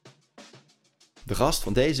De gast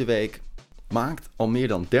van deze week maakt al meer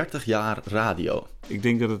dan 30 jaar radio. Ik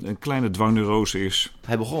denk dat het een kleine dwangneurose is.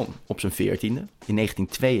 Hij begon op zijn 14e, in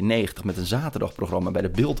 1992, met een zaterdagprogramma bij de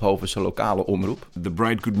Bilthovense lokale omroep. The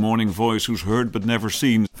bright good morning voice who's heard but never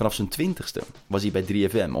seen. Vanaf zijn 20e was hij bij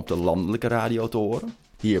 3FM op de landelijke radio te horen.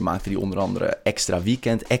 Hier maakte hij onder andere Extra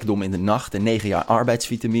Weekend, Ekdom in de Nacht en 9 jaar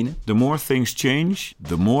arbeidsvitamine. The more things change,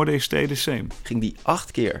 the more they stay the same. Ging hij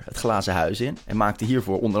 8 keer het glazen huis in en maakte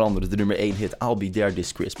hiervoor onder andere de nummer 1 hit I'll Be There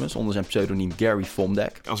This Christmas onder zijn pseudoniem Gary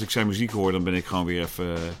Vomdek. Als ik zijn muziek hoor, dan ben ik gewoon weer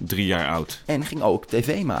even 3 jaar oud. En ging ook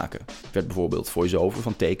tv maken. Werd bijvoorbeeld voice-over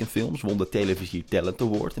van tekenfilms, won de Televisie Talent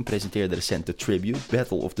Award en presenteerde recent de Tribute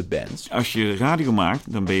Battle of the Bands. Als je radio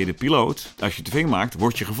maakt, dan ben je de piloot. Als je tv maakt,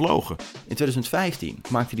 word je gevlogen. In 2015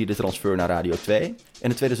 maakte hij de transfer naar Radio 2 en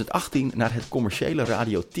in 2018 naar het commerciële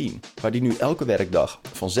Radio 10, waar hij nu elke werkdag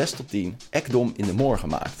van 6 tot 10 Ekdom in de morgen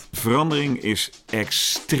maakt. Verandering is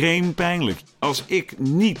extreem pijnlijk. Als ik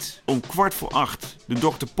niet om 7:15 de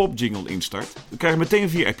Dr. Pop jingle instart, dan krijg ik meteen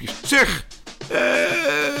 4 appjes. Zeg,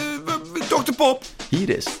 Dr. Pop. Hier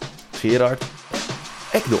is Gerard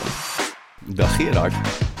Ekdom. Dag Gerard.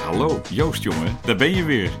 Hallo, Joost jongen, daar ben je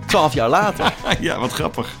weer. 12 jaar later. Ja, wat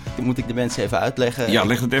grappig. Moet ik de mensen even uitleggen? Ja,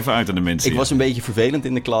 leg het even uit aan de mensen. Ik was een beetje vervelend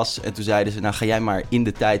in de klas en toen zeiden ze, nou ga jij maar in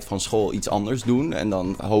de tijd van school iets anders doen en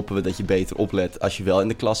dan hopen we dat je beter oplet als je wel in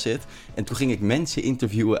de klas zit. En toen ging ik mensen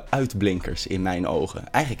interviewen, uitblinkers in mijn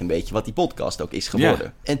ogen. Eigenlijk een beetje wat die podcast ook is geworden.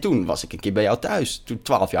 Ja. En toen was ik een keer bij jou thuis,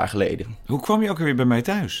 12 jaar geleden. Hoe kwam je ook weer bij mij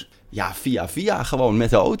thuis? Ja, via gewoon met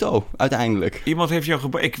de auto, uiteindelijk. Iemand heeft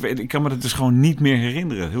jou ik kan me dat dus gewoon niet meer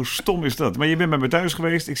herinneren. Hoe stom is dat? Maar je bent bij me thuis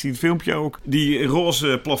geweest. Ik zie het filmpje ook. Die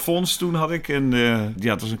roze plafonds toen had ik. En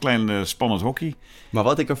ja, het was een klein spannend hockey. Maar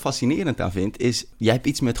wat ik er fascinerend aan vind, is... Jij hebt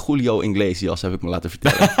iets met Julio Iglesias, heb ik me laten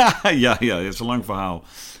vertellen. ja, het is een lang verhaal.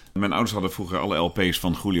 Mijn ouders hadden vroeger alle LP's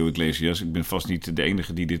van Julio Iglesias. Ik ben vast niet de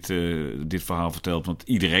enige die dit verhaal vertelt. Want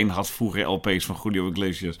iedereen had vroeger LP's van Julio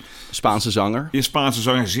Iglesias. Spaanse zanger. Ja, Spaanse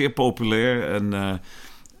zanger, zeer populair. En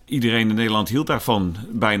iedereen in Nederland hield daarvan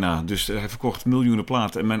bijna. Dus hij verkocht miljoenen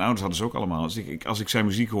platen. En mijn ouders hadden ze ook allemaal. Dus als ik zijn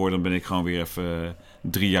muziek hoor, dan ben ik gewoon weer even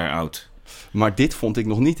 3 jaar oud. Maar dit vond ik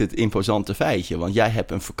nog niet het imposante feitje. Want jij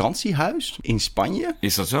hebt een vakantiehuis in Spanje.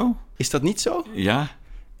 Is dat zo? Is dat niet zo? Ja.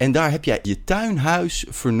 En daar heb jij je tuinhuis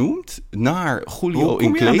vernoemd naar Julio Iglesias. Hoe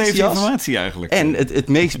kom je aan deze informatie eigenlijk? En het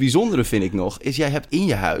meest bijzondere vind ik nog, is jij hebt in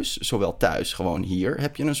je huis, zowel thuis, gewoon hier,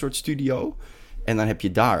 heb je een soort studio. En dan heb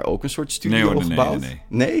je daar ook een soort studio gebouwd.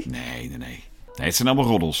 Nee? Nee, het zijn allemaal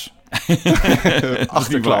roddels.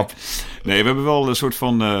 Achterklap. Nee, we hebben wel een soort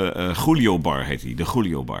van Julio Bar, heet die. De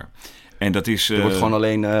Julio Bar. En dat is... Er wordt gewoon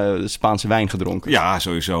alleen Spaanse wijn gedronken. Ja,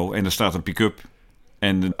 sowieso. En er staat een pick-up.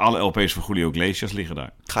 En alle LP's van Julio Iglesias liggen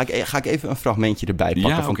daar. Ga ik even een fragmentje erbij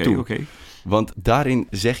pakken van toen. Oké. Want daarin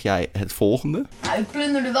zeg jij het volgende. Nou, u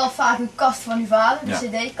plunderde wel vaak uw kast van uw vader, de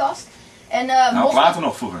cd-kast. En, platen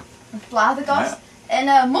nog vroeger. Een platenkast.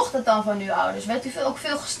 Ja. En mocht het dan van uw ouders? Werd u ook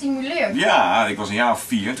veel gestimuleerd? Ja, ik was een jaar of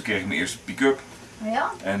 4. Toen kreeg ik mijn eerste pick-up.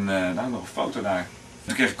 Ja? En nog een foto daar.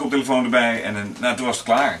 Toen kreeg ik een koptelefoon erbij en toen was het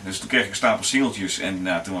klaar. Dus toen kreeg ik een stapel singeltjes en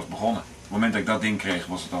toen was het begonnen. Op het moment dat ik dat ding kreeg,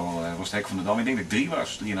 was het hek van de dam. Ik denk dat ik 3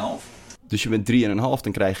 was, 3,5. Dus je bent 3,5,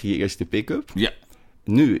 dan krijg je je eerste pick-up. Ja.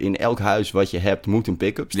 Nu, in elk huis wat je hebt, moet een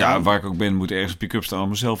pick-up staan. Ja, waar ik ook ben, moet ergens een pick-up staan om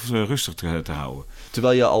mezelf rustig te houden.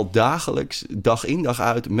 Terwijl je al dagelijks, dag in dag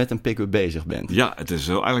uit, met een pick-up bezig bent. Ja, het is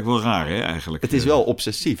eigenlijk wel raar, hè, eigenlijk. Het is wel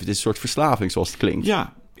obsessief. Het is een soort verslaving, zoals het klinkt.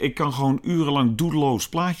 Ja, ik kan gewoon urenlang doelloos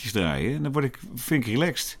plaatjes draaien. En dan vind ik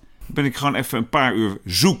relaxed. Dan ben ik gewoon even een paar uur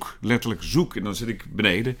letterlijk zoek. En dan zit ik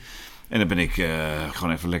beneden. En dan ben ik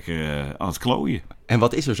gewoon even lekker aan het klooien. En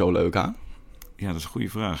wat is er zo leuk aan? Ja, dat is een goede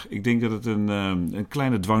vraag. Ik denk dat het een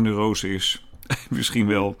kleine dwangneurose is. Misschien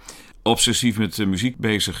wel. Obsessief met muziek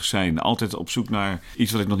bezig zijn. Altijd op zoek naar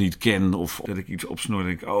iets wat ik nog niet ken. Of dat ik iets opsnoor en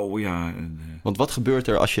denk, oh ja. Want wat gebeurt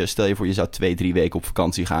er als stel je voor je zou 2-3 weken op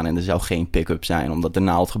vakantie gaan en er zou geen pick-up zijn omdat de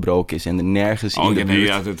naald gebroken is en er nergens in de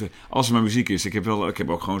buurt... als er maar muziek is. Ik heb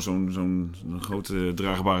ook gewoon zo'n grote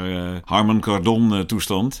draagbare Harman Kardon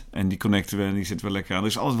toestand. En die connecten we en die zitten we lekker aan. Er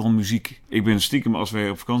is altijd wel muziek. Ik ben stiekem, als wij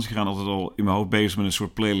op vakantie gaan, altijd al in mijn hoofd bezig met een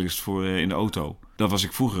soort playlist voor in de auto. Dat was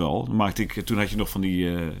ik vroeger al. Toen had je nog van die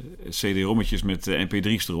CD-rommetjes met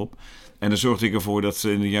MP3's erop. En dan zorgde ik ervoor dat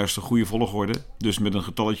ze in de juiste goede volgorde, dus met een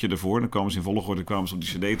getalletje ervoor, dan kwamen ze in volgorde, kwamen ze op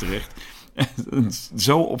die cd terecht. En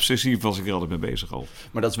zo obsessief was ik er altijd mee bezig al.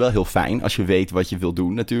 Maar dat is wel heel fijn als je weet wat je wil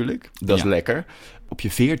doen natuurlijk. Dat is lekker. Op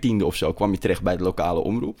je 14e of zo kwam je terecht bij de lokale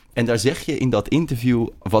omroep. En daar zeg je in dat interview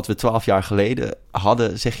wat we 12 jaar geleden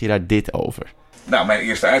hadden, zeg je daar dit over. Nou, mijn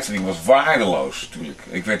eerste uitzending was waardeloos natuurlijk.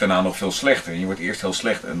 Ik werd daarna nog veel slechter. Je wordt eerst heel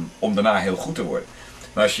slecht om daarna heel goed te worden.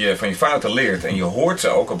 Maar als je van je fouten leert en je hoort ze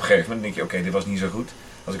ook op een gegeven moment, denk je, oké, dit was niet zo goed.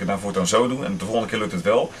 Als ik het nou voortaan zo doe en de volgende keer lukt het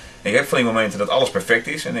wel. En je hebt van die momenten dat alles perfect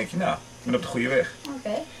is en denk je, nou, ik ben op de goede weg.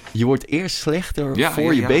 Oké. Je wordt eerst slechter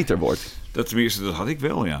voor je beter wordt. Dat had ik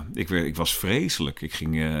wel, ja. Ik was vreselijk.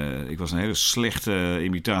 Ik was een hele slechte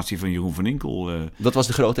imitatie van Jeroen van Inkel. Dat was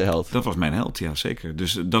de grote held. Dat was mijn held, ja, zeker.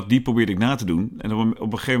 Dus die probeerde ik na te doen. En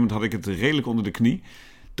op een gegeven moment had ik het redelijk onder de knie,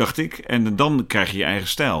 dacht ik. En dan krijg je je eigen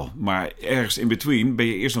stijl. Maar ergens in between ben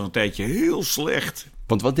je eerst nog een tijdje heel slecht.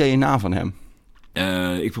 Want wat deed je na van hem?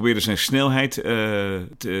 Ik probeerde zijn snelheid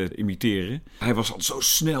te imiteren. Hij was altijd zo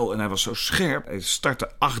snel en hij was zo scherp. Hij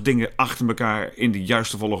startte 8 dingen achter elkaar in de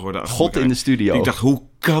juiste volgorde. God in de studio. Ik dacht, hoe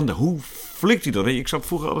kan dat? Hoe flikt hij dat? Weet je, ik zat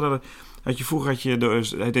vroeger altijd...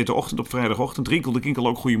 hij deed de ochtend op vrijdagochtend. Rinkel de Kinkel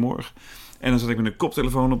ook goedemorgen. En dan zat ik met een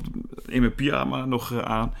koptelefoon in mijn pyjama nog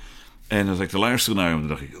aan. En dan zat ik te luisteren naar hem. En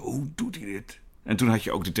dan dacht ik, hoe doet hij dit? En toen had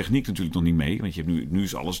je ook de techniek natuurlijk nog niet mee. Want je hebt nu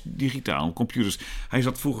is alles digitaal, computers. Hij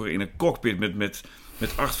zat vroeger in een cockpit met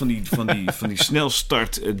 8 van die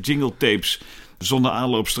snelstart jingle tapes. Zonder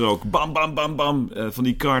aanloopstrook. Bam, bam, bam, bam. Van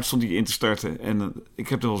die cards stond hij in te starten. En ik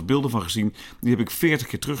heb er wel eens beelden van gezien. Die heb ik 40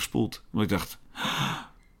 keer teruggespoeld. Want ik dacht,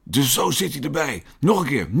 dus zo zit hij erbij. Nog een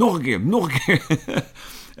keer, nog een keer, nog een keer.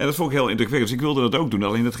 En dat vond ik heel indrukwekkend. Dus ik wilde dat ook doen.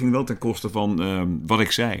 Alleen dat ging wel ten koste van wat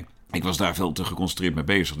ik zei. Ik was daar veel te geconcentreerd mee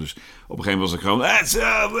bezig. Dus op een gegeven moment was ik gewoon...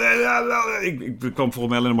 Ik kwam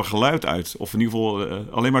volgens mij alleen maar geluid uit. Of in ieder geval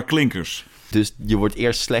alleen maar klinkers. Dus je wordt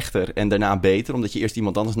eerst slechter en daarna beter. Omdat je eerst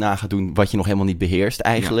iemand anders na gaat doen wat je nog helemaal niet beheerst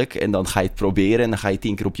eigenlijk. Ja. En dan ga je het proberen en dan ga je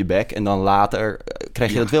 10 keer op je bek. En dan later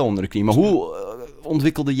krijg je dat wel onder de knie. Maar hoe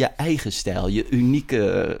ontwikkelde je eigen stijl? Je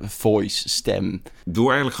unieke voice, stem? Door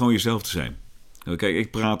eigenlijk gewoon jezelf te zijn. Kijk,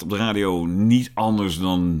 ik praat op de radio niet anders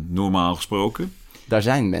dan normaal gesproken. Daar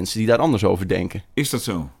zijn mensen die daar anders over denken. Is dat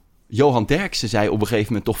zo? Johan Derksen zei op een gegeven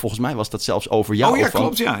moment toch, volgens mij was dat zelfs over jou. Oh ja,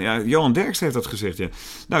 klopt, ja. Johan Derksen heeft dat gezegd, ja.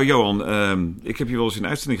 Nou, Johan, ik heb je wel eens een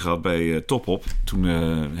uitzending gehad bij Top Op. Toen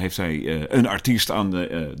heeft hij een artiest aan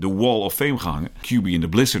de Wall of Fame gehangen. QB in the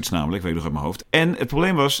Blizzards namelijk, weet ik nog uit mijn hoofd. En het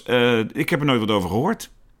probleem was, ik heb er nooit wat over gehoord.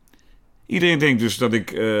 Iedereen denkt dus dat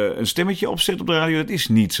ik een stemmetje opzet op de radio. Dat is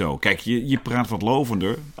niet zo. Kijk, je praat wat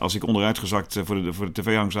lovender. Als ik onderuitgezakt voor de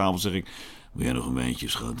tv-hangstafel zeg ik... Wil jij nog een wijntje,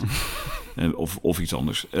 schat? of iets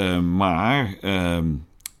anders. Maar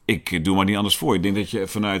ik doe maar niet anders voor. Ik denk dat je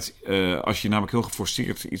vanuit... als je namelijk heel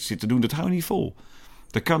geforceerd iets zit te doen... dat hou je niet vol.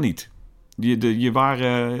 Dat kan niet. Je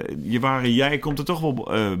ware jij komt er toch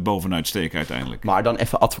wel bovenuit steken uiteindelijk. Maar dan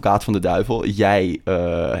even advocaat van de duivel. Jij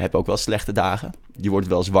hebt ook wel slechte dagen. Je wordt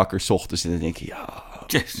wel eens wakker 's ochtends en dan denk je...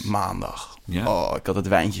 Yes. Maandag. Ja. Oh, ik had het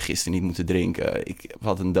wijntje gisteren niet moeten drinken.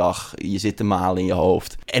 Wat een dag. Je zit te malen in je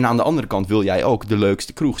hoofd. En aan de andere kant wil jij ook de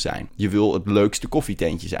leukste kroeg zijn. Je wil het leukste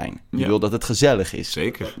koffietentje zijn. Je wil dat het gezellig is.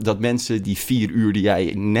 Zeker. Dat mensen die 4 uur die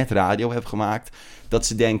jij net radio hebt gemaakt... dat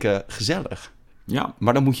ze denken, gezellig. Ja.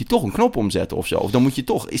 Maar dan moet je toch een knop omzetten of zo. Of dan moet je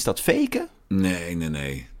toch... Is dat faken?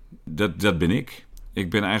 Nee. Dat ben ik. Ik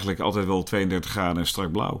ben eigenlijk altijd wel 32 graden en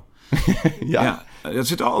strak blauw. Ja. Er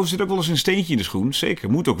zit ook wel eens een steentje in de schoen. Zeker,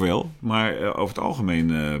 moet ook wel. Maar over het algemeen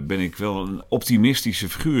ben ik wel een optimistische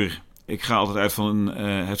figuur. Ik ga altijd uit van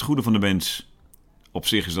het goede van de mens. Op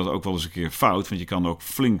zich is dat ook wel eens een keer fout. Want je kan ook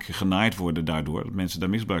flink genaaid worden daardoor. Dat mensen daar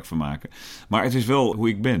misbruik van maken. Maar het is wel hoe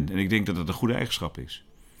ik ben. En ik denk dat het een goede eigenschap is.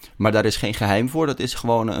 Maar daar is geen geheim voor. Dat is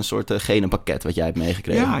gewoon een soort genenpakket wat jij hebt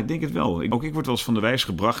meegekregen. Ja, ik denk het wel. Ook ik word wel eens van de wijs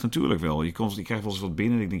gebracht, natuurlijk wel. Je krijgt wel eens wat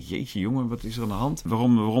binnen en ik denk, jeetje jongen, wat is er aan de hand?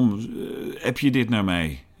 Waarom heb je dit naar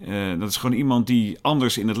mij? Dat is gewoon iemand die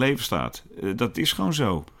anders in het leven staat. Dat is gewoon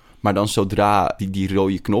zo. Maar dan zodra die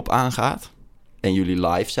rode knop aangaat en jullie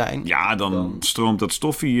live zijn... Ja, dan stroomt dat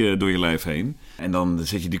stoffie door je lijf heen. En dan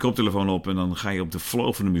zet je die koptelefoon op en dan ga je op de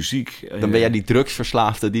flow van de muziek. Dan ben jij die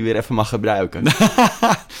drugsverslaafde die weer even mag gebruiken.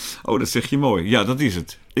 Oh, dat zeg je mooi. Ja, dat is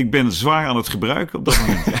het. Ik ben zwaar aan het gebruiken op dat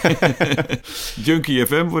moment. Junkie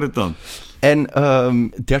FM wordt het dan.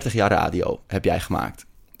 En 30 jaar radio heb jij gemaakt.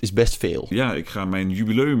 Is best veel. Ja, ik ga mijn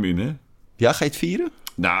jubileum in, hè. Ja, ga je het vieren?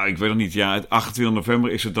 Nou, ik weet nog niet. Ja, 28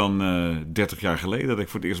 november is het dan 30 jaar geleden dat ik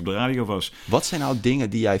voor het eerst op de radio was. Wat zijn nou dingen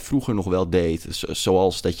die jij vroeger nog wel deed?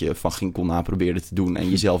 Zoals dat je van Ginkel na probeerde te doen en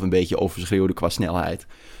jezelf een beetje overschreeuwde qua snelheid.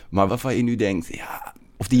 Maar waarvan je nu denkt, ja,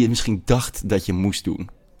 of die je misschien dacht dat je moest doen.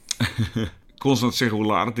 Constant zeggen hoe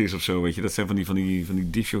laat het is of zo, weet je. Dat zijn van die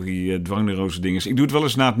disjockey dwangneurose dingen. Ik doe het wel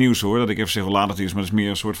eens na het nieuws, hoor. Dat ik even zeg hoe laat het is. Maar dat is meer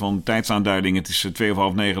een soort van tijdsaanduiding. Het is 8:30,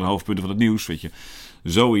 de hoofdpunten van het nieuws, weet je.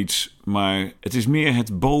 Zoiets. Maar het is meer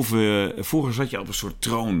het boven... Vroeger zat je op een soort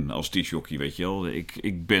troon als disjockey, weet je wel.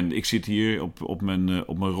 Ik zit hier op mijn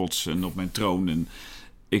rots en op mijn troon. En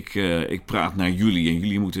ik praat naar jullie. En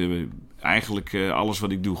jullie moeten eigenlijk alles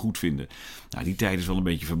wat ik doe goed vinden. Nou, die tijd is wel een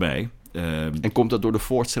beetje voorbij. En komt dat door de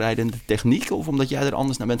voortschrijdende techniek of omdat jij er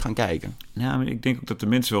anders naar bent gaan kijken? Ja, ik denk ook dat de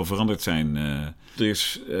mensen wel veranderd zijn. Er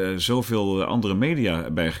is zoveel andere media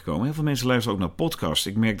bijgekomen. Heel veel mensen luisteren ook naar podcasts.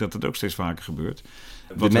 Ik merk dat het ook steeds vaker gebeurt.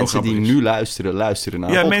 De mensen die nu luisteren naar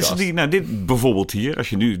een podcast. Mensen die, dit bijvoorbeeld hier, als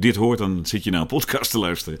je nu dit hoort, dan zit je naar een podcast te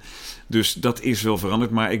luisteren. Dus dat is wel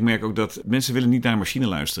veranderd. Maar ik merk ook dat mensen willen niet naar een machine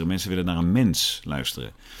luisteren. Mensen willen naar een mens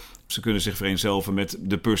luisteren. Ze kunnen zich vereenzelvigen met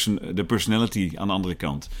de personality aan de andere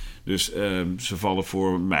kant. Dus ze vallen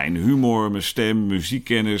voor mijn humor, mijn stem,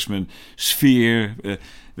 muziekkennis, mijn sfeer.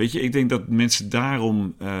 Weet je, ik denk dat mensen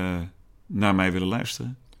daarom naar mij willen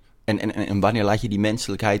luisteren. En wanneer laat je die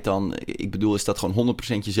menselijkheid dan... Ik bedoel, is dat gewoon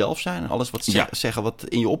 100% jezelf zijn? Alles wat zeggen wat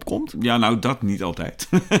in je opkomt? Ja, nou, dat niet altijd.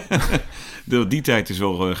 Die tijd is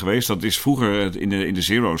wel geweest. Dat is vroeger in de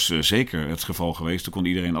zero's zeker het geval geweest. Toen kon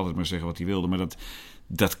iedereen altijd maar zeggen wat hij wilde. Maar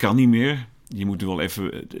dat kan niet meer. Je moet nu wel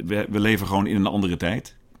even... We leven gewoon in een andere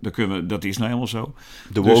tijd. Dat is nou helemaal zo.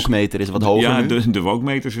 De woke-meter is wat hoger nu? Ja, de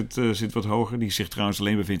woke-meter zit wat hoger. Die zich trouwens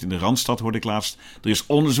alleen bevindt in de Randstad, hoorde ik laatst. Er is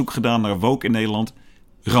onderzoek gedaan naar woke in Nederland.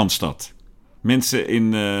 Randstad. Mensen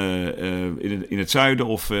in het zuiden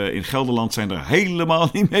of in Gelderland zijn daar helemaal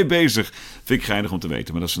niet mee bezig. Vind ik geinig om te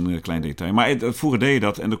weten, maar dat is een klein detail. Maar vroeger deed je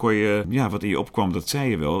dat en dan kon je... Ja, wat in je opkwam, dat zei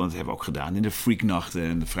je wel. En dat hebben we ook gedaan in de freaknachten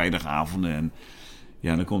en de vrijdagavonden. En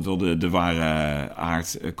ja, dan komt wel de ware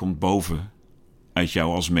aard komt boven uit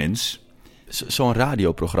jou als mens. Zo'n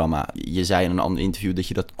radioprogramma. Je zei in een ander interview dat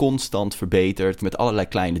je dat constant verbetert met allerlei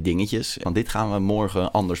kleine dingetjes. Want dit gaan we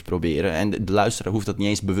morgen anders proberen. En de luisteraar hoeft dat niet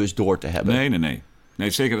eens bewust door te hebben. Nee,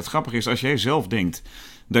 zeker. Het grappige is, als jij zelf denkt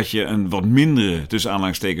dat je een wat mindere, tussen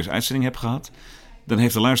aanhalingstekens, uitzending hebt gehad, dan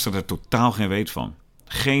heeft de luisteraar er totaal geen weet van.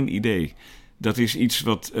 Geen idee. Dat is iets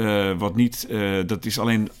wat niet... dat is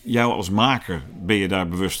alleen jou als maker ben je daar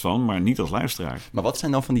bewust van, maar niet als luisteraar. Maar wat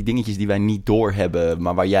zijn dan van die dingetjes die wij niet doorhebben,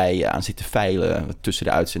 maar waar jij aan zit te veilen tussen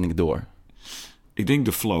de uitzendingen door? Ik denk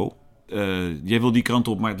de flow. Jij wil die kant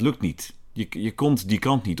op, maar het lukt niet. Je komt die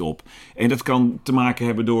kant niet op. En dat kan te maken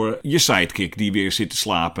hebben door je sidekick die weer zit te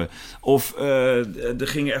slapen. Of er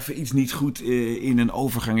ging even iets niet goed in een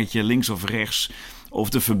overgangetje links of rechts. Of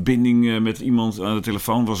de verbinding met iemand aan de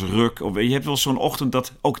telefoon was ruk. Of, je hebt wel zo'n ochtend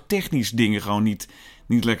dat ook technisch dingen gewoon niet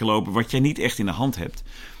lekker lopen. Wat jij niet echt in de hand hebt.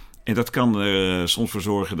 En dat kan soms voor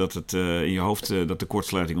zorgen dat het in je hoofd dat de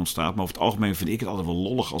kortsluiting ontstaat. Maar over het algemeen vind ik het altijd wel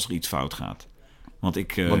lollig als er iets fout gaat. Want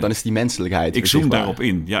dan is die menselijkheid. Ik zoom daarop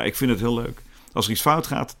in. Ja, ik vind het heel leuk. Als er iets fout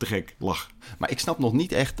gaat, te gek, lach. Maar ik snap nog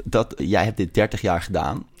niet echt dat jij hebt dit 30 jaar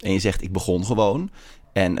gedaan. En je zegt, ik begon gewoon.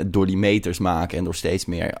 En door die meters maken en door steeds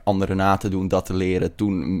meer anderen na te doen, dat te leren,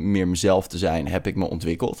 toen meer mezelf te zijn, heb ik me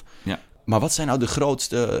ontwikkeld. Ja. Maar wat zijn nou de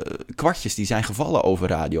grootste kwartjes die zijn gevallen over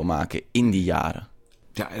radio maken in die jaren?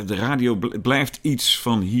 Ja, de radio blijft iets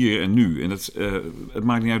van hier en nu. En het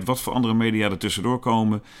maakt niet uit wat voor andere media er tussendoor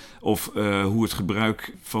komen. Of hoe het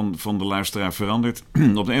gebruik van de luisteraar verandert. Op de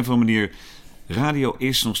een of andere manier, radio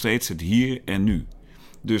is nog steeds het hier en nu.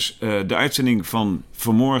 Dus de uitzending van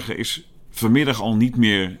vanmorgen is vanmiddag al niet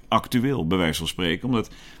meer actueel, bij wijze van spreken. Omdat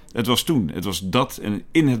het was toen. Het was dat en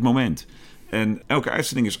in het moment. En elke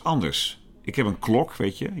uitzending is anders. Ik heb een klok,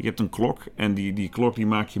 weet je. Je hebt een klok en die klok die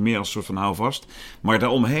maak je meer als een soort van houvast. Maar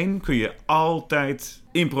daaromheen kun je altijd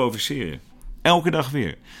improviseren. Elke dag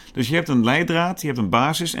weer. Dus je hebt een leidraad, je hebt een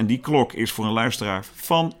basis en die klok is voor een luisteraar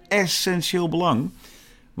van essentieel belang.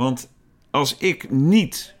 Want als ik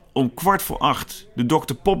niet om 7:15 de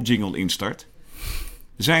Dr. Pop jingle instart,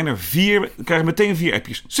 zijn er 4, krijg meteen 4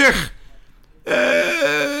 appjes. Zeg!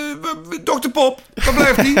 Dr. Pop, waar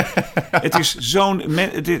blijft die? Het is zo'n...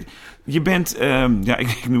 Je bent...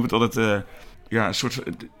 ik noem het altijd... een soort...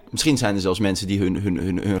 Misschien zijn er zelfs mensen die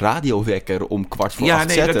hun radiowekker om 7:15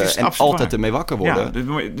 zetten en altijd ermee wakker worden.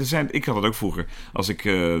 Ja, ik had het ook vroeger. Als ik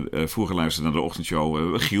vroeger luisterde naar de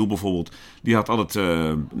ochtendshow, Giel bijvoorbeeld, die had altijd,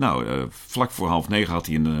 vlak voor 8:30 had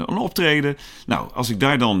hij een optreden. Nou, als ik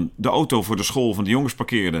daar dan de auto voor de school van de jongens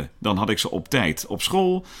parkeerde, dan had ik ze op tijd op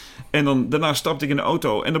school. En dan daarna stapte ik in de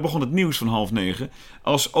auto en dan begon het nieuws van 8:30.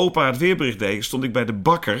 Als opa het weerbericht deed, stond ik bij de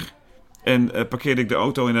bakker en parkeerde ik de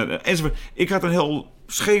auto enzovoort. Ik had een heel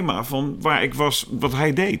schema van waar ik was, wat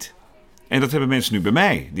hij deed. En dat hebben mensen nu bij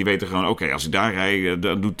mij. Die weten gewoon, oké, als ik daar rij,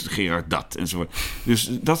 dan doet Gerard dat enzovoort. Dus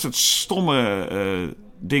dat soort stomme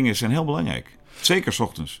dingen zijn heel belangrijk. Zeker 's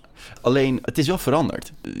ochtends. Alleen, het is wel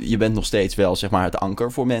veranderd. Je bent nog steeds wel, zeg maar, het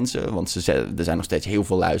anker voor mensen. Want er zijn nog steeds heel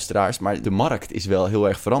veel luisteraars. Maar de markt is wel heel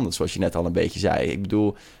erg veranderd, zoals je net al een beetje zei. Ik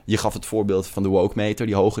bedoel, je gaf het voorbeeld van de woke-meter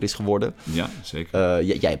die hoger is geworden. Ja, zeker.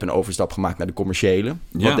 Jij hebt een overstap gemaakt naar de commerciële.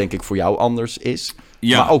 Wat denk ik voor jou anders is.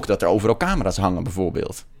 Ja. Maar ook dat er overal camera's hangen,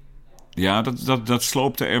 bijvoorbeeld. Ja, dat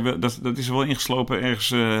sloopte er, dat is er wel ingeslopen ergens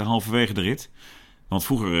halverwege de rit. Want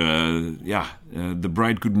vroeger, The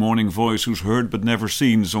Bright Good Morning Voice Who's Heard But Never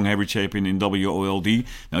Seen, zong Harry Chapin in WOLD.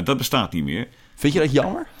 Nou, dat bestaat niet meer. Vind je dat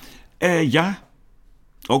jammer? Ja,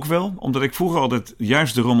 ook wel. Omdat ik vroeger altijd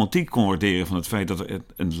juist de romantiek kon waarderen van het feit dat er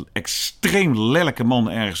een extreem lelijke man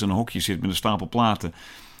ergens in een hokje zit met een stapel platen.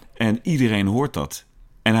 En iedereen hoort dat.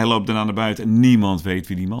 En hij loopt daarna naar buiten en niemand weet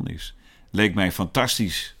wie die man is. Leek mij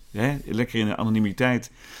fantastisch. Hè? Lekker in de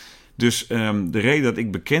anonimiteit. Dus de reden dat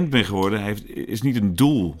ik bekend ben geworden is niet een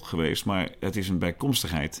doel geweest, maar het is een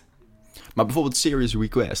bijkomstigheid. Maar bijvoorbeeld Serious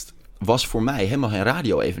Request was voor mij helemaal geen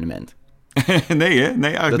radio-evenement. Nee, hè? Nee,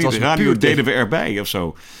 eigenlijk Dat niet. was De radio puur deden we erbij of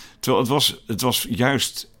zo. Terwijl het was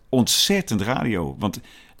juist ontzettend radio. Want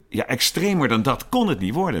ja, extremer dan dat kon het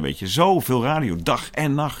niet worden, weet je. Zoveel radio, dag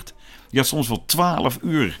en nacht. Je had soms wel 12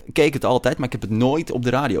 uur. Ik keek het altijd, maar ik heb het nooit op de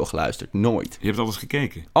radio geluisterd. Nooit. Je hebt altijd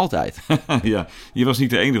gekeken. Altijd. Ja, je was niet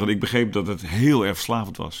de enige, want ik begreep dat het heel erg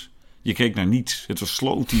verslavend was. Je keek naar niets. Het was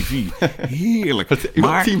slow tv. Heerlijk. Het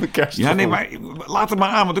ultieme kerstgevoel. Ja, nee, maar laat het maar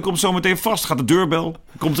aan, want er komt zo meteen vast. Gaat de deurbel.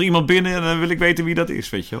 Komt er iemand binnen en dan wil ik weten wie dat is,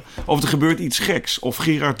 weet je wel. Of er gebeurt iets geks. Of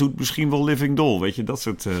Gerard doet misschien wel Living Doll, weet je. Dat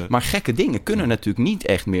soort... Maar gekke dingen kunnen natuurlijk niet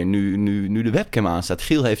echt meer nu de webcam aanstaat.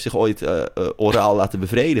 Giel heeft zich ooit oraal laten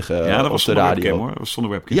bevredigen Ja, dat op was de zonder radio. webcam, hoor. Dat was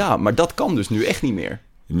zonder webcam. Ja, maar dat kan dus nu echt niet meer.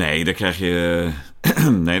 Nee, daar krijg je...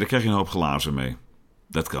 daar krijg je een hoop glazen mee.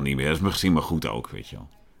 Dat kan niet meer. Dat is misschien maar goed ook, weet je wel.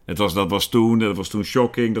 Dat was toen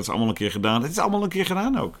shocking. Dat is allemaal een keer gedaan. Het is allemaal een keer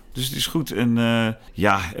gedaan ook. Dus het is goed. En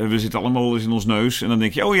we zitten allemaal eens in ons neus. En dan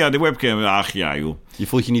denk je, oh ja, de webcam. Ach ja, joh. Je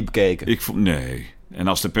voelt je niet bekeken. Nee. En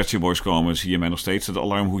als de Pet Shop Boys komen, zie je mij nog steeds het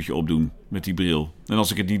alarmhoedje opdoen. Met die bril. En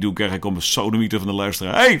als ik het niet doe, krijg ik een sodemieter van de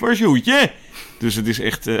luisteraar. Hé, waar is je hoedje? Dus het is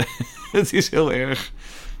echt... het is heel erg.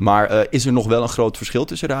 Maar is er nog wel een groot verschil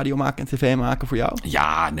tussen radio maken en tv maken voor jou?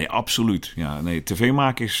 Ja, nee, absoluut. Ja, nee, tv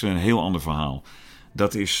maken is een heel ander verhaal.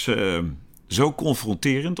 Dat is zo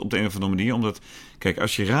confronterend op de een of andere manier. Omdat, kijk,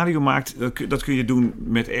 als je radio maakt, dat kun je doen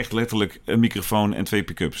met echt letterlijk een microfoon en 2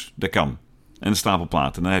 pick-ups. Dat kan. En een stapel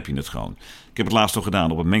platen, dan heb je het gewoon. Ik heb het laatst al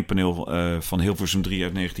gedaan op een mengpaneel van Hilversum 3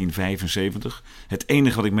 uit 1975. Het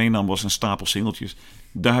enige wat ik meenam was een stapel singeltjes.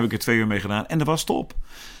 Daar heb ik er 2 uur mee gedaan en dat was top.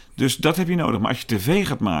 Dus dat heb je nodig. Maar als je tv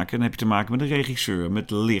gaat maken, dan heb je te maken met een regisseur,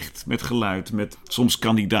 met licht, met geluid, met soms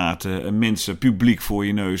kandidaten, mensen, publiek voor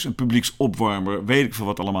je neus, een publieksopwarmer, weet ik veel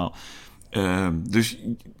wat allemaal. Dus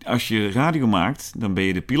als je radio maakt, dan ben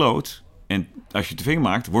je de piloot. En als je tv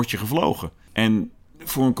maakt, word je gevlogen. En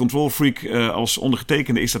voor een control freak als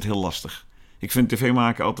ondergetekende is dat heel lastig. Ik vind tv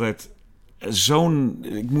maken altijd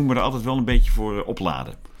ik moet me er altijd wel een beetje voor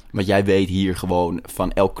opladen. Want jij weet hier gewoon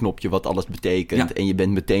van elk knopje wat alles betekent. Ja. En je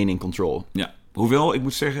bent meteen in control. Ja, hoewel ik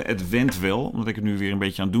moet zeggen, het went wel. Omdat ik het nu weer een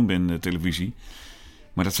beetje aan het doen ben, televisie.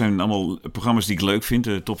 Maar dat zijn allemaal programma's die ik leuk vind.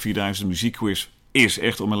 De Top 4000 muziekquiz is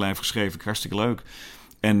echt op mijn lijf geschreven. Hartstikke leuk.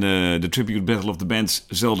 En de Tribute Battle of the Bands,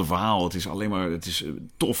 hetzelfde verhaal. Het is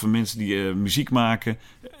toffe mensen die muziek maken.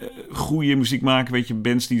 Goede muziek maken, weet je.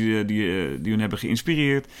 Bands die hun hebben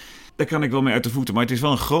geïnspireerd. Daar kan ik wel mee uit de voeten. Maar het is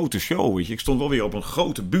wel een grote show, weet je. Ik stond wel weer op een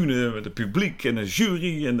grote bühne met het publiek en een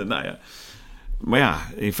jury. Maar ja,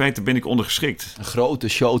 in feite ben ik ondergeschikt. Een grote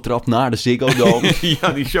showtrap naar de Ziggo Dome.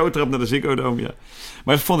 Ja, die showtrap naar de Ziggo Dome, ja.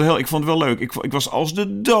 Maar ik vond het wel leuk. Ik was als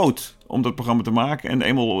de dood om dat programma te maken.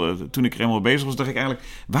 En toen ik er eenmaal bezig was, dacht ik eigenlijk...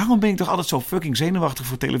 waarom ben ik toch altijd zo fucking zenuwachtig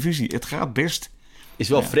voor televisie? Het gaat best. Is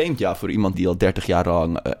wel vreemd, ja, voor iemand die al 30 jaar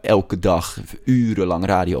lang elke dag urenlang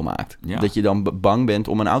radio maakt. Ja. Dat je dan bang bent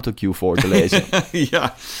om een autocue voor te lezen.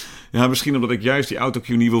 Ja, misschien omdat ik juist die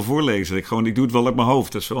autocue niet wil voorlezen. Ik doe het wel uit mijn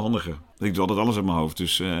hoofd. Dat is veel handiger. Ik doe altijd alles uit mijn hoofd,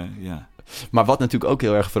 dus ja. Maar wat natuurlijk ook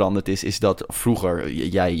heel erg veranderd is dat vroeger...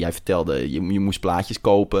 Jij vertelde, je moest plaatjes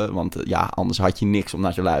kopen, want anders had je niks om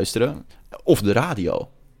naar te luisteren. Of de radio.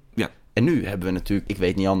 Ja. En nu hebben we natuurlijk, ik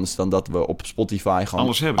weet niet anders dan dat we op Spotify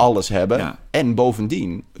gewoon alles hebben. Ja. Ja. En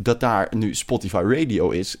bovendien dat daar nu Spotify Radio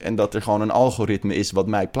is en dat er gewoon een algoritme is wat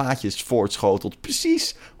mij plaatjes voortschotelt.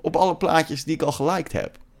 Precies op alle plaatjes die ik al geliked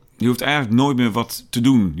heb. Je hoeft eigenlijk nooit meer wat te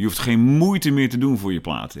doen. Je hoeft geen moeite meer te doen voor je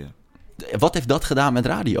platen. Ja. Wat heeft dat gedaan met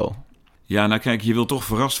radio? Ja, nou kijk, je wil toch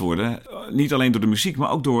verrast worden. Niet alleen door de muziek,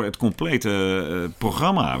 maar ook door het complete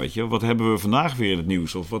programma, weet je. Wat hebben we vandaag weer in het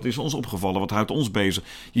nieuws? Of wat is ons opgevallen? Wat houdt ons bezig?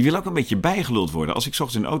 Je wil ook een beetje bijgeluld worden. Als ik 's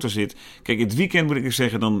ochtends in de auto zit... Kijk, het weekend moet ik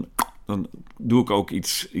zeggen, dan doe ik ook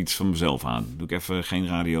iets van mezelf aan. Doe ik even geen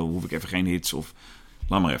radio, hoef ik even geen hits of...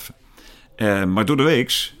 Laat maar even. Maar door de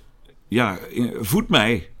weeks, ja, voed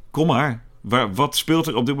mij. Kom maar. Wat speelt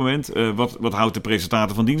er op dit moment? Wat houdt de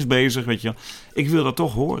presentator van dienst bezig, weet je? Ik wil dat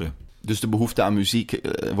toch horen. Dus de behoefte aan muziek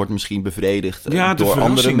wordt misschien bevredigd Ja, de door andere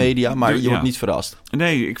verrassing. media, maar je wordt niet verrast.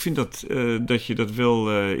 Nee, ik vind dat je dat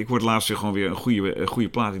wel... ik hoorde laatst gewoon weer een goede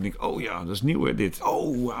plaat. Ik denk, oh ja, dat is nieuw hè, dit.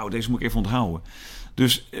 Oh, wauw, deze moet ik even onthouden.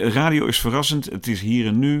 Dus radio is verrassend. Het is hier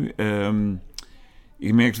en nu.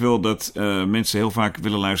 Je merkt wel dat mensen heel vaak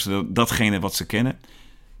willen luisteren datgene wat ze kennen.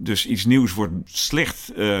 Dus iets nieuws wordt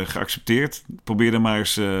slecht geaccepteerd. Probeer er maar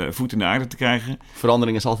eens voet in de aarde te krijgen.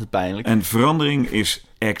 Verandering is altijd pijnlijk. En verandering is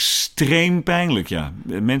extreem pijnlijk, ja.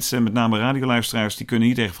 Mensen, met name radioluisteraars, die kunnen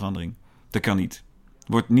niet tegen verandering. Dat kan niet.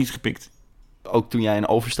 Wordt niet gepikt. Ook toen jij een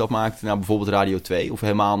overstap maakte naar bijvoorbeeld Radio 2 of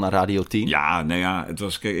helemaal naar Radio 10. Ja, nou ja, het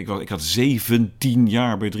was, kijk, ik had 17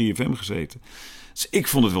 jaar bij 3FM gezeten. Dus ik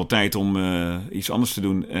vond het wel tijd om iets anders te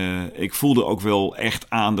doen. Ik voelde ook wel echt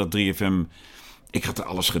aan dat 3FM... Ik had er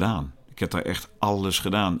alles gedaan. Ik heb daar echt alles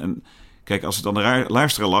gedaan. En kijk, als het aan de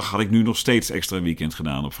luisteraar lag, had ik nu nog steeds extra weekend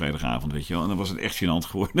gedaan op vrijdagavond, weet je wel. En dan was het echt gênant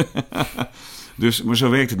geworden. Dus, maar zo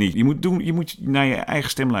werkt het niet. Je moet naar je eigen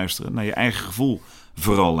stem luisteren, naar je eigen gevoel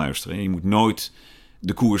vooral luisteren. En je moet nooit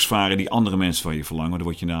de koers varen die andere mensen van je verlangen. Daar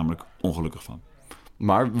word je namelijk ongelukkig van.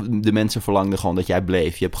 Maar de mensen verlangden gewoon dat jij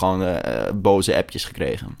bleef. Je hebt gewoon boze appjes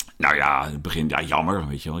gekregen. Nou ja, in het begin, ja, jammer,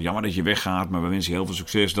 weet je wel. Jammer dat je weggaat, maar we wensen je heel veel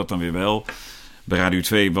succes. Dat dan weer wel. Bij Radio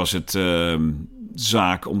 2 was het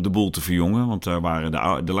zaak om de boel te verjongen. Want daar waren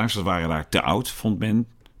de luisteraars waren daar te oud, vond men.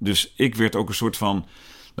 Dus ik werd ook een soort van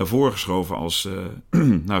naar voren geschoven als...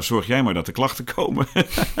 nou, zorg jij maar dat de klachten komen.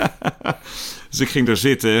 Dus ik ging daar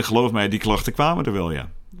zitten. Geloof mij, die klachten kwamen er wel, ja.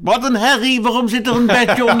 Wat een herrie, waarom zit er een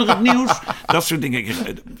bedje onder het nieuws? Dat soort dingen.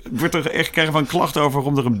 Ik word er echt krijgen van klachten over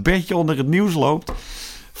waarom er een bedje onder het nieuws loopt.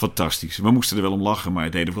 Fantastisch. We moesten er wel om lachen, maar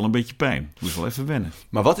het deed wel een beetje pijn. Ik moest wel even wennen.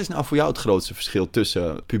 Maar wat is nou voor jou het grootste verschil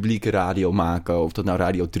tussen publieke radio maken, of dat nou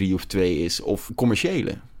Radio 3 of 2 is, of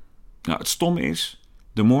commerciële? Nou, het stomme is,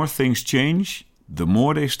 the more things change, the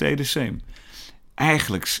more they stay the same.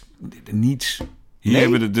 Eigenlijk niets. Hier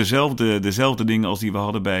hebben we dezelfde dingen als die we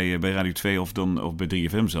hadden bij Radio 2 of bij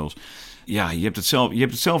 3FM zelfs. Ja, je hebt het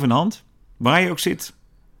zelf in de hand, waar je ook zit.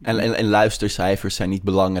 En luistercijfers zijn niet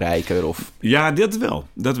belangrijker? Of... Ja,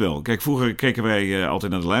 dat wel. Kijk, vroeger keken wij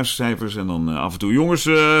altijd naar de luistercijfers en dan af en toe... Jongens,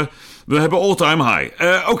 we hebben all-time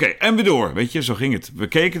high. Oké, en weer door. Weet je, zo ging het. We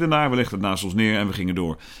keken ernaar, we legden het naast ons neer en we gingen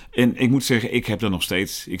door. En ik moet zeggen, ik heb dat nog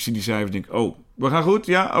steeds. Ik zie die cijfers en denk, oh, we gaan goed?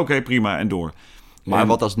 Ja, oké, prima, en door. Maar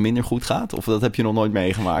wat als het minder goed gaat? Of dat heb je nog nooit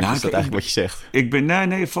meegemaakt? Nou, is dat eigenlijk wat je zegt?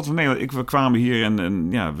 Nee, het valt wel mee. We kwamen hier en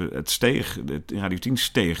ja, het steeg. Radio 10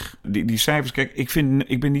 steeg. Die cijfers, kijk,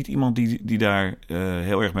 ik ben niet iemand die daar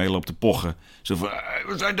heel erg mee loopt te pochen. Zo van,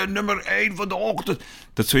 we zijn de nummer 1 van de ochtend.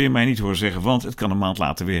 Dat zul je mij niet horen zeggen, want het kan een maand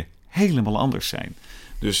later weer helemaal anders zijn.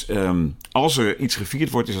 Dus als er iets gevierd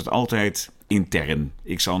wordt, is het altijd intern.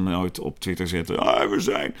 Ik zal nooit op Twitter zetten, we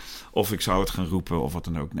zijn... Of ik zou het gaan roepen of wat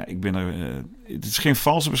dan ook. Nee, ik ben er... het is geen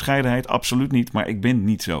valse bescheidenheid, absoluut niet. Maar ik ben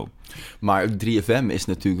niet zo. Maar 3FM is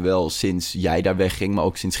natuurlijk wel sinds jij daar wegging, maar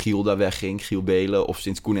ook sinds Giel daar wegging, Giel Belen, of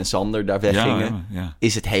sinds Koen en Sander daar weggingen,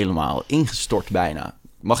 is het helemaal ingestort bijna.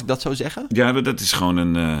 Mag ik dat zo zeggen? Ja, dat is gewoon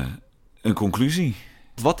een conclusie.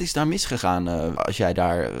 Wat is daar misgegaan als jij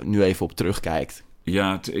daar nu even op terugkijkt?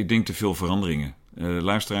 Ja, ik denk te veel veranderingen.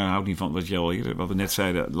 Luisteraar houdt niet van, wat we net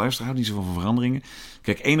zeiden, luisteraar houdt niet zo van veranderingen.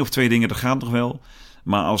 Kijk, 1 of 2 dingen, dat gaat nog wel.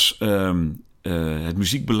 Maar als het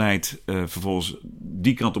muziekbeleid vervolgens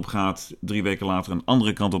die kant op gaat, 3 weken later een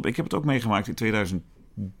andere kant op. Ik heb het ook meegemaakt in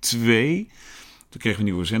 2002. Toen kregen we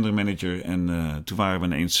een nieuwe zendermanager en toen waren we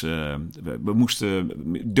ineens... we moesten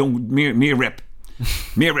meer rap.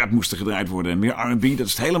 Meer rap moest er gedraaid worden en meer R&B, dat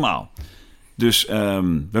is het helemaal. Dus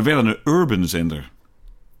we werden een urban zender.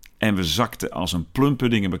 En we zakten als een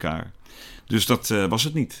plumpudding in elkaar. Dus dat was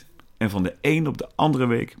het niet. En van de een op de andere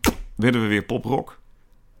week werden we weer poprock.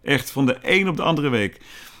 Echt, van de een op de andere week.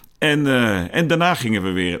 En daarna gingen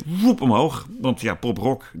we weer woep omhoog. Want ja,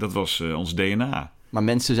 poprock, dat was ons DNA. Maar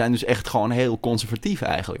mensen zijn dus echt gewoon heel conservatief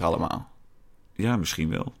eigenlijk allemaal. Ja, misschien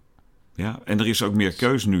wel. Ja, en er is ook meer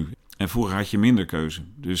keuze nu. En vroeger had je minder keuze.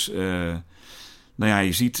 Dus... nou ja,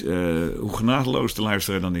 je ziet hoe genadeloos de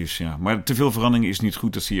luisteraar dan is. Ja. Maar te veel verandering is niet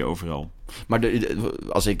goed, dat zie je overal. Maar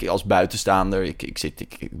als ik als buitenstaander...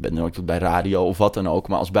 Ik ben nooit bij radio of wat dan ook...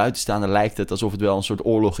 maar als buitenstaander lijkt het alsof het wel een soort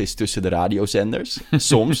oorlog is tussen de radiozenders.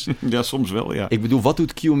 Soms. Ja, soms wel, ja. Ik bedoel, wat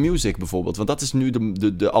doet Q-Music bijvoorbeeld? Want dat is nu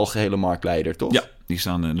de algehele marktleider, toch? Ja, die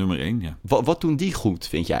staan nummer 1, ja. Wat doen die goed,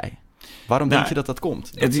 vind jij? Waarom denk je dat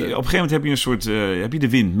komt? Op een gegeven moment heb je een soort... heb je de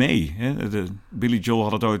wind mee. Hè? Billy Joel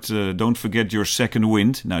had het ooit... Don't forget your second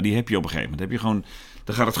wind. Nou, die heb je op een gegeven moment. Heb je gewoon...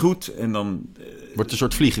 Dan gaat het goed en dan... wordt een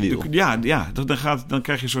soort vliegwiel. Ja, dan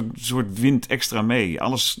krijg je een soort wind extra mee.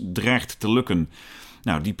 Alles dreigt te lukken.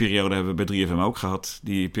 Nou, die periode hebben we bij 3FM ook gehad.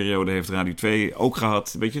 Die periode heeft Radio 2 ook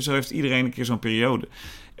gehad. Weet je, zo heeft iedereen een keer zo'n periode.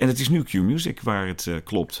 En het is nu Q-Music waar het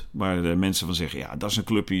klopt. Waar de mensen van zeggen, ja, dat is een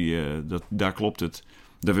clubje, daar klopt het.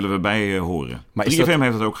 Daar willen we bij horen. Maar 3FM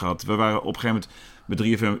heeft het ook gehad. We waren op een gegeven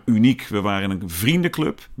moment bij 3FM uniek. We waren een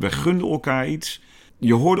vriendenclub. We gunden elkaar iets.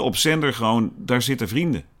 Je hoorde op zender gewoon, daar zitten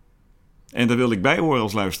vrienden. En daar wil ik bij horen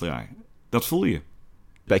als luisteraar. Dat voel je.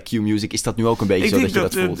 Bij Q-Music is dat nu ook een beetje zo dat je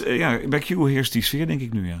dat voelt? Ja, bij Q heerst die sfeer, denk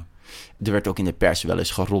ik nu, ja. Er werd ook in de pers wel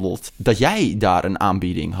eens geroddeld dat jij daar een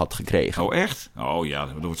aanbieding had gekregen. Oh, echt? Oh ja,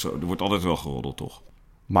 er wordt altijd wel geroddeld, toch?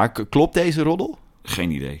 Maar klopt deze roddel?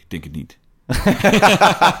 Geen idee, denk het niet.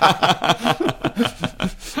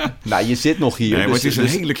 Nou, je zit nog hier. Nee, maar het is een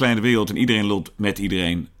hele kleine wereld en iedereen loopt met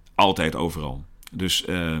iedereen altijd overal. Dus,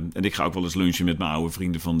 en ik ga ook wel eens lunchen met mijn oude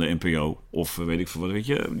vrienden van de NPO. Of weet ik veel wat. Weet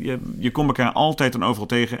je komt elkaar altijd en overal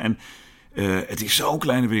tegen. En het is zo'n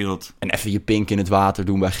kleine wereld. En even je pink in het water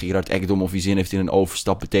doen bij Gerard Ekdom of wie zin heeft in een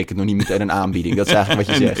overstap betekent nog niet meteen een aanbieding. Dat is eigenlijk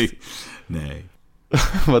wat je zegt. Nee.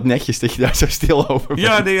 Wat netjes dat je daar zo stil over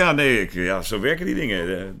bent. Ja, zo werken die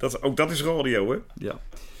dingen. Ook dat is radio, hè? Ja.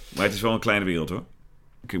 Maar het is wel een kleine wereld, hoor.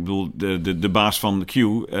 Ik bedoel, de baas van Q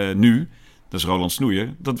nu, dat is Roland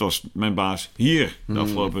Snoeier. Dat was mijn baas hier de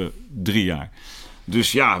afgelopen 3 jaar.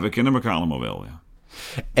 Dus ja, we kennen elkaar allemaal wel, ja.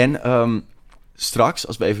 En straks,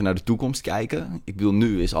 als we even naar de toekomst kijken. Ik bedoel,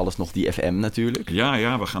 nu is alles nog die FM natuurlijk.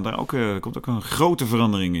 Ja, we gaan daar ook, er komt ook een grote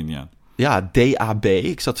verandering in, ja. Ja, DAB.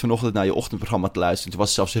 Ik zat vanochtend naar je ochtendprogramma te luisteren. Toen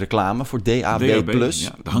was zelfs reclame voor DAB+. Ja,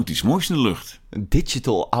 daar hangt iets moois in de lucht.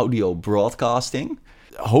 Digital Audio Broadcasting.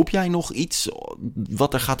 Hoop jij nog iets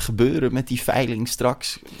wat er gaat gebeuren met die veiling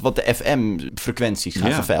straks? Want de FM-frequenties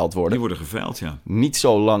gaan geveild worden. Die worden geveild, ja. Niet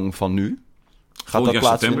zo lang van nu. Gaat dat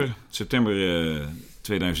plaatsvinden? September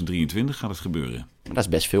 2023 gaat het gebeuren. Maar dat is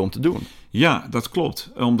best veel om te doen. Ja, dat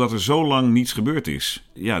klopt. Omdat er zo lang niets gebeurd is.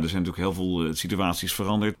 Ja, er zijn natuurlijk heel veel situaties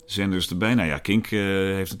veranderd. Zenders erbij. Nou ja, Kink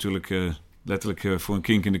heeft natuurlijk letterlijk voor een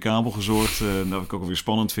kink in de kabel gezorgd. Dat ik ook alweer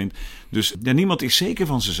spannend vind. Dus niemand is zeker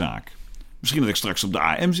van zijn zaak. Misschien dat ik straks op de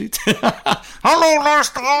AM zit. Hallo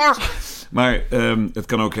luisteraars! Maar het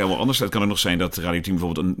kan ook helemaal anders. Het kan ook nog zijn dat Radio 10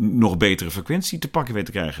 bijvoorbeeld een nog betere frequentie te pakken weet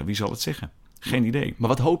te krijgen. Wie zal het zeggen? Geen idee. Maar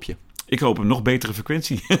wat hoop je? Ik hoop een nog betere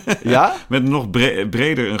frequentie. Ja? Met een nog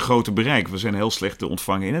breder een groter bereik. We zijn heel slecht te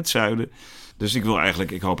ontvangen in het zuiden. Dus ik hoop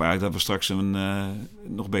eigenlijk dat we straks een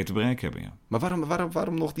nog beter bereik hebben. Ja. Maar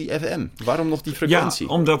waarom nog die FM? Waarom nog die frequentie?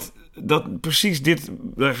 Ja, omdat precies dit,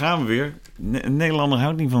 daar gaan we weer. Een Nederlander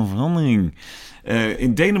houdt niet van verandering.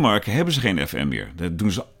 In Denemarken hebben ze geen FM meer. Daar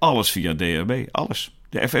doen ze alles via DAB. Alles.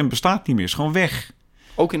 De FM bestaat niet meer. Is gewoon weg.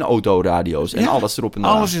 Ook in de autoradio's en alles erop en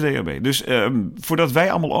eraan. Alles is DAB. Dus voordat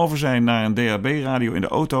wij allemaal over zijn naar een DAB-radio in de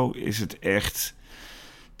auto, is het echt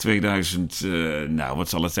 2000, wat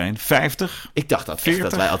zal het zijn? 50? Ik dacht dat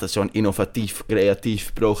wij altijd zo'n innovatief,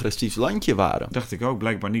 creatief, progressief landje waren. Dacht ik ook,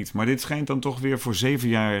 blijkbaar niet. Maar dit schijnt dan toch weer voor 7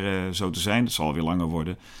 jaar zo te zijn. Dat zal weer langer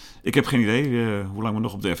worden. Ik heb geen idee hoe lang we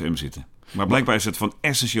nog op de FM zitten. Maar blijkbaar is het van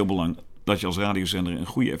essentieel belang dat je als radiozender een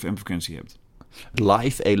goede FM-frequentie hebt. Het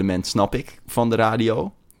live element snap ik van de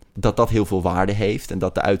radio. Dat heel veel waarde heeft. En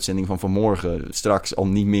dat de uitzending van vanmorgen straks al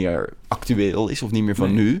niet meer actueel is. Of niet meer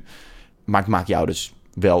van nu. Maar het maakt jou dus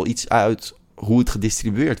wel iets uit hoe het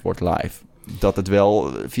gedistribueerd wordt live. Dat het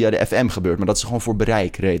wel via de FM gebeurt. Maar dat is gewoon voor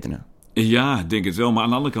bereikredenen. Ja, ik denk het wel. Maar aan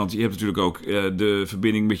de andere kant, je hebt natuurlijk ook de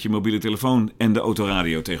verbinding met je mobiele telefoon en de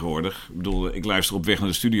autoradio tegenwoordig. Ik bedoel, ik luister op weg naar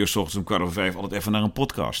de studio 's ochtends om 4:45 altijd even naar een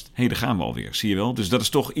podcast. Daar gaan we alweer, zie je wel. Dus dat is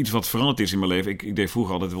toch iets wat veranderd is in mijn leven. Ik deed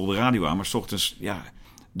vroeger altijd wel de radio aan, maar 's ochtends, ja.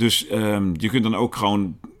 Dus je kunt dan ook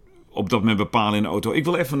gewoon op dat moment bepalen in de auto. Ik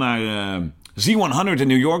wil even naar Z100 in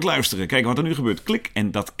New York luisteren. Kijken wat er nu gebeurt. Klik,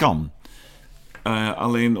 en dat kan.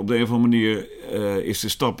 Alleen op de een of andere manier is de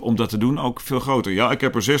stap om dat te doen ook veel groter. Ja, ik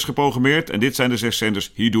heb er 6 geprogrammeerd en dit zijn de 6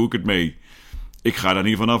 zenders. Hier doe ik het mee. Ik ga daar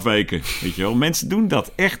niet van afwijken. Weet je wel, mensen doen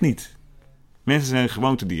dat echt niet. Mensen zijn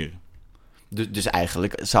gewoontedieren. Dus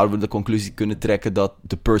eigenlijk zouden we de conclusie kunnen trekken dat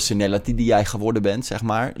de personality die jij geworden bent, zeg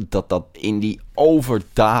maar, dat in die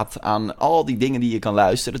overdaad aan al die dingen die je kan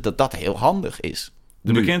luisteren, dat heel handig is.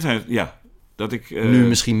 De bekendheid, ja. Dat ik, nu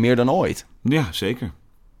misschien meer dan ooit. Ja, zeker.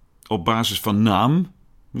 Op basis van naam,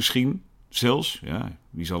 misschien zelfs. Ja,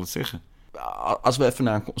 wie zal het zeggen? Als we even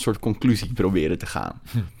naar een soort conclusie proberen te gaan.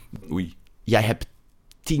 Oei. Jij hebt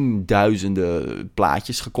 10.000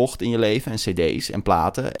 plaatjes gekocht in je leven en cd's en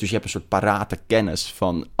platen. Dus je hebt een soort parate kennis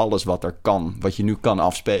van alles wat er kan. Wat je nu kan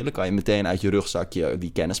afspelen, kan je meteen uit je rugzakje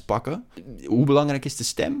die kennis pakken. Hoe belangrijk is de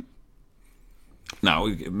stem?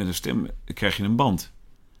 Nou, met een stem krijg je een band.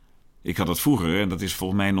 Ik had dat vroeger en dat is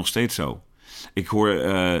volgens mij nog steeds zo. Ik hoor,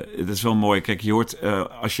 het is wel mooi. Kijk, je hoort,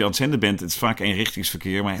 als je aan het zenden bent, het is vaak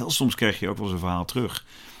eenrichtingsverkeer. Maar heel soms krijg je ook wel eens een verhaal terug.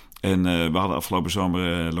 En we hadden afgelopen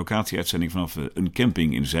zomer locatie-uitzending vanaf een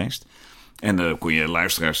camping in Zeist. En kon je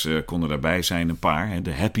luisteraars konden daarbij zijn, een paar. Hè,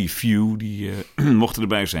 de happy few, die mochten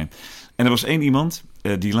erbij zijn. En er was één iemand,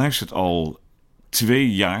 die luistert al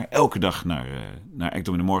 2 jaar elke dag naar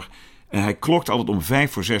Ekdom in de Morgen. En hij klokt altijd om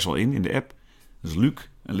 5:45 al in de app. Dat is Luc.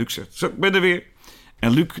 En Luc zegt, zo, ik ben er weer.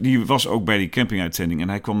 En Luc die was ook bij die campinguitzending. En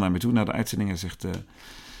hij kwam naar me toe, naar de uitzending. En zegt,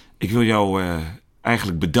 ik wil jou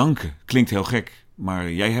eigenlijk bedanken. Klinkt heel gek.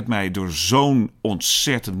 Maar jij hebt mij door zo'n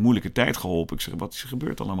ontzettend moeilijke tijd geholpen. Ik zeg, wat is er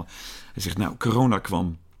gebeurd allemaal? Hij zegt, nou, corona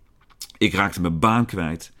kwam. Ik raakte mijn baan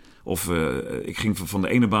kwijt. Of ik ging van de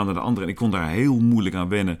ene baan naar de andere. En ik kon daar heel moeilijk aan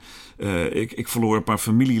wennen. Ik verloor een paar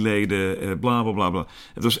familieleden. Bla, bla, bla, bla.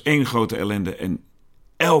 Het was één grote ellende. En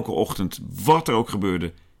elke ochtend, wat er ook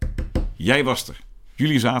gebeurde, jij was er.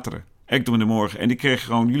 Jullie zaten er. Ekdom in de Morgen. En ik kreeg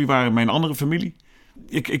gewoon, jullie waren mijn andere familie.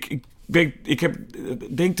 Ik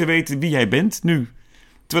denk te weten wie jij bent nu.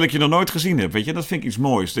 Terwijl ik je nog nooit gezien heb. Weet je, dat vind ik iets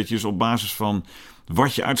moois. Dat je dus op basis van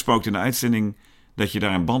wat je uitspookt in de uitzending, dat je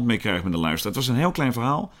daar een band mee krijgt met de luisteraar. Het was een heel klein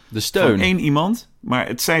verhaal. De steun. Van 1 iemand. Maar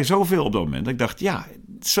het zei zoveel op dat moment. Dat ik dacht, ja,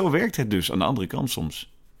 zo werkt het dus aan de andere kant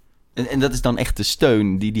soms. En dat is dan echt de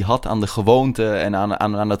steun die had aan de gewoonte en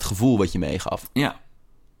aan het gevoel wat je meegaf. Ja,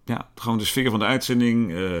 gewoon de sfeer van de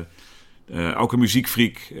uitzending. Ook een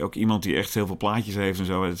muziekfreak. Ook iemand die echt heel veel plaatjes heeft en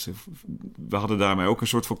zo. We hadden daarmee ook een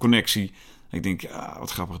soort van connectie. Ik denk, ja,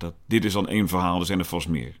 wat grappig. Dit is dan 1 verhaal, er zijn er vast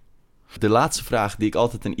meer. De laatste vraag die ik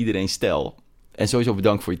altijd aan iedereen stel, en sowieso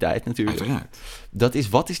bedankt voor je tijd natuurlijk. Uiteraard. Dat is,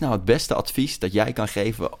 wat is nou het beste advies dat jij kan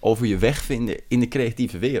geven over je weg vinden in de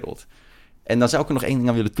creatieve wereld? En dan zou ik er nog 1 ding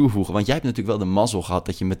aan willen toevoegen. Want jij hebt natuurlijk wel de mazzel gehad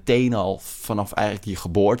dat je meteen al vanaf eigenlijk je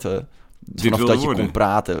geboorte, vanaf dat je kon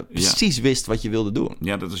praten, precies wist wat je wilde doen.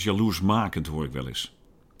 Ja, dat is jaloersmakend, hoor ik wel eens.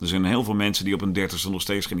 Er zijn heel veel mensen die op een 30ste nog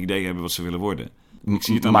steeds geen idee hebben wat ze willen worden. Ik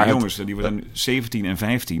zie het aan mijn jongens, die worden 17 en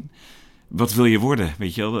 15. Wat wil je worden?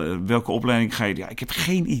 Weet je wel? Welke opleiding ga je? Ja, ik heb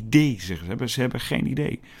geen idee, zeggen ze. Ze hebben geen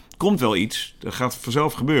idee. Komt wel iets, dat gaat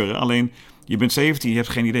vanzelf gebeuren. Alleen, je bent 17, je hebt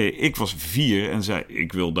geen idee. Ik was 4 en zei,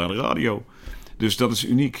 ik wil naar de radio. Dus dat is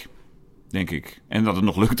uniek, denk ik. En dat het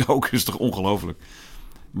nog lukt ook, is toch ongelooflijk.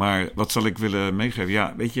 Maar wat zal ik willen meegeven?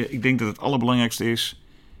 Ja, weet je, ik denk dat het allerbelangrijkste is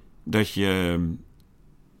dat je,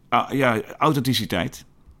 authenticiteit.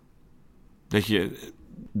 Dat je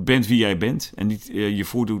bent wie jij bent en niet je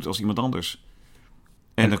voordoet als iemand anders.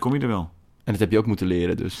 En dan kom je er wel. En dat heb je ook moeten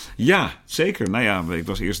leren dus. Ja, zeker. Nou ja, ik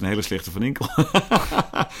was eerst een hele slechte Van Inkel.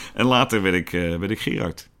 En later werd ik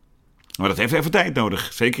Gerard. Maar dat heeft even tijd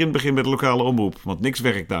nodig. Zeker in het begin met de lokale omroep. Want niks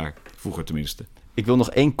werkt daar. Vroeger tenminste. Ik wil nog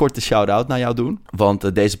 1 korte shout-out naar jou doen.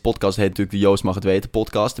 Want deze podcast heet natuurlijk de Joost Mag Het Weten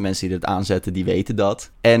podcast. De mensen die dit aanzetten, die weten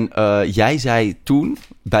dat. En jij zei toen,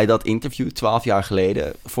 bij dat interview, 12 jaar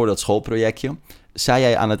geleden, voor dat schoolprojectje, zei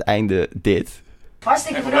jij aan het einde dit.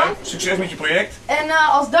 Hartstikke bedankt. Succes met je project. En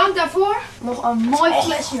als dank daarvoor nog een mooi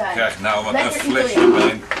flesje wijn. Krijg nou wat Lekker een flesje Italiaans.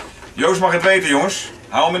 wijn. Joost Mag Het Weten, jongens.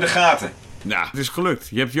 Hou hem in de gaten. Nou, het is gelukt.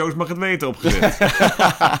 Je hebt Joost Mag Het Weten opgezet.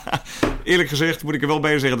 Eerlijk gezegd moet ik er wel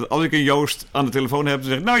bij zeggen dat als ik een Joost aan de telefoon heb, dan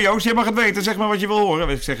zeg ik, nou Joost, jij mag het weten. Zeg maar wat je wil horen.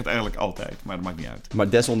 Ik zeg het eigenlijk altijd, maar dat maakt niet uit. Maar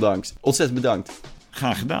desondanks, ontzettend bedankt.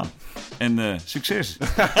 Graag gedaan. En succes.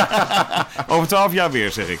 Over 12 jaar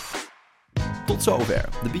weer, zeg ik. Tot zover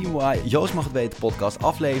de BNY Joost Mag Het Weten podcast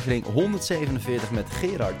aflevering 147 met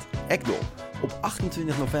Gerard Ekdom. Op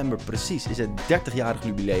 28 november precies is het 30-jarig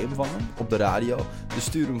jubileum van hem op de radio. Dus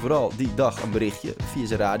stuur hem vooral die dag een berichtje via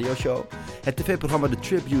zijn radioshow. Het tv-programma The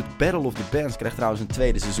Tribute Battle of the Bands krijgt trouwens een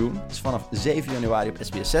 2e seizoen. Het is vanaf 7 januari op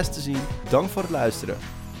SBS 6 te zien. Dank voor het luisteren.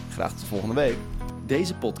 Graag tot volgende week.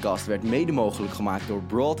 Deze podcast werd mede mogelijk gemaakt door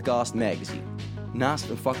Broadcast Magazine. Naast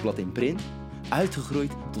een vakblad in print,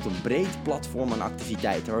 uitgegroeid tot een breed platform aan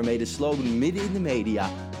activiteiten waarmee de slogan midden in de media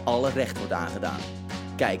alle recht wordt aangedaan.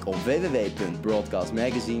 Kijk op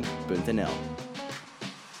www.broadcastmagazine.nl.